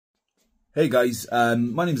Hey guys,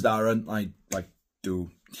 my name's Darren. I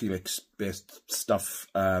do Helix based stuff,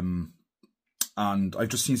 and I've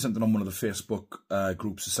just seen something on one of the Facebook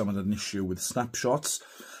groups of someone had an issue with snapshots,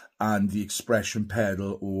 and the expression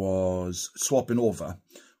pedal was swapping over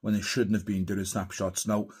when it shouldn't have been during snapshots.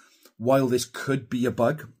 Now, while this could be a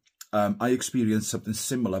bug, I experienced something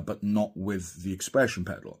similar, but not with the expression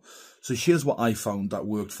pedal. So here's what I found that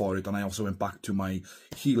worked for it, and I also went back to my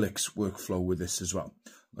Helix workflow with this as well.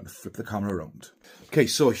 I'm going to flip the camera around. Okay,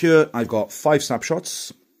 so here I've got 5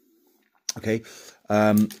 snapshots. Okay,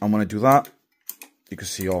 and when I do that, you can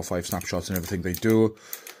see all 5 snapshots and everything they do.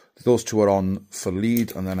 Those 2 are on for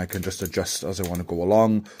lead, and then I can just adjust as I want to go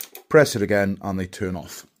along. Press it again, and they turn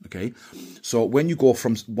off. Okay, so when you go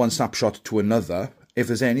from one snapshot to another, if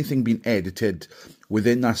there's anything being edited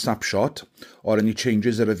within that snapshot, or any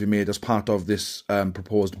changes that have been made as part of this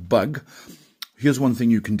proposed bug, here's one thing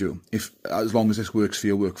you can do, as long as this works for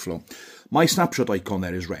your workflow. My snapshot icon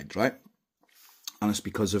there is red, right? And it's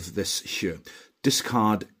because of this here.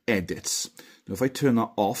 Discard edits. Now, if I turn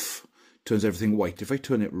that off, it turns everything white. If I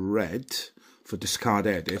turn it red for discard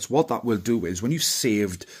edits, what that will do is when you've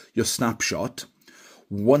saved your snapshot,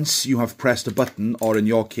 once you have pressed a button, or in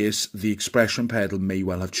your case, the expression pedal may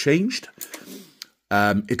well have changed,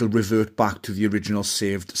 it'll revert back to the original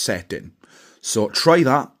saved setting. So try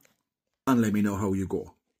that and let me know how you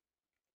go.